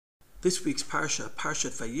This week's Parsha,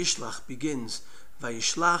 Parshat Vayishlach, begins,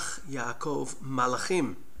 Vayishlach Yaakov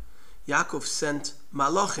Malachim. Yaakov sent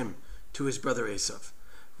Malachim to his brother Esav.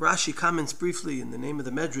 Rashi comments briefly in the name of the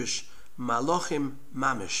Medrash, Malachim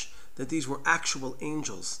Mamish, that these were actual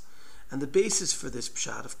angels. And the basis for this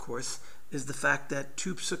pshat, of course, is the fact that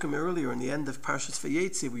two psukim earlier in the end of Parshat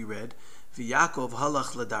Vayetze we read, V'Yaakov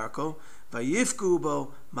halach ladarko, vayifku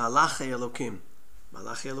bo malachei Elokim.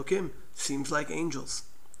 Malachei Elokim seems like angels.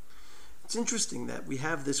 It's interesting that we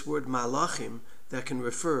have this word malachim that can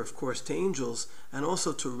refer, of course, to angels and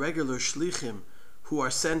also to regular shlichim who are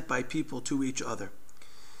sent by people to each other.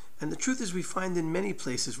 And the truth is we find in many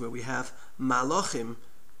places where we have malachim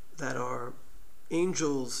that are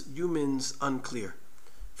angels, humans, unclear.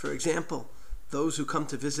 For example, those who come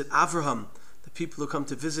to visit Avraham, the people who come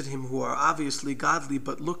to visit him who are obviously godly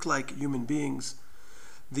but look like human beings.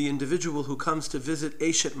 The individual who comes to visit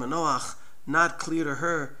Eshet Manoach, not clear to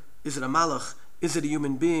her, is it a malach, is it a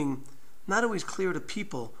human being? Not always clear to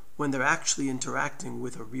people when they're actually interacting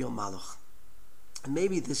with a real malach. And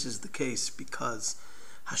maybe this is the case because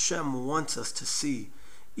Hashem wants us to see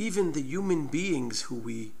even the human beings who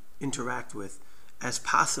we interact with as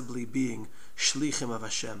possibly being shlichim of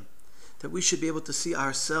Hashem. That we should be able to see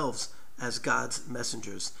ourselves as God's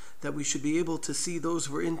messengers. That we should be able to see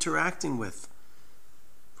those we're interacting with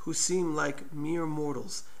who seem like mere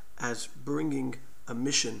mortals as bringing a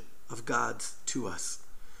mission of God to us.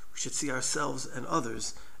 We should see ourselves and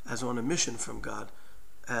others as on a mission from God,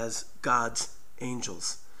 as God's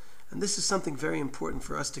angels. And this is something very important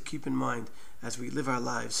for us to keep in mind as we live our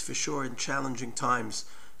lives, for sure in challenging times,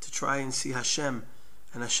 to try and see Hashem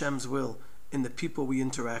and Hashem's will in the people we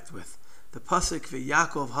interact with. The pasuk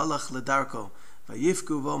V'Yaakov halach ledarko,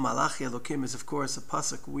 Vayifku vo malachei Elokim is of course a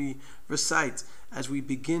pasuk we recite as we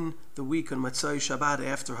begin the week on Matzai Shabbat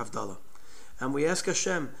after Havdalah. And we ask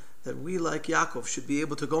Hashem that we, like Yaakov, should be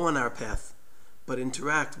able to go on our path, but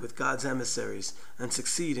interact with God's emissaries and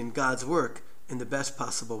succeed in God's work in the best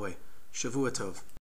possible way. Shavua Tov.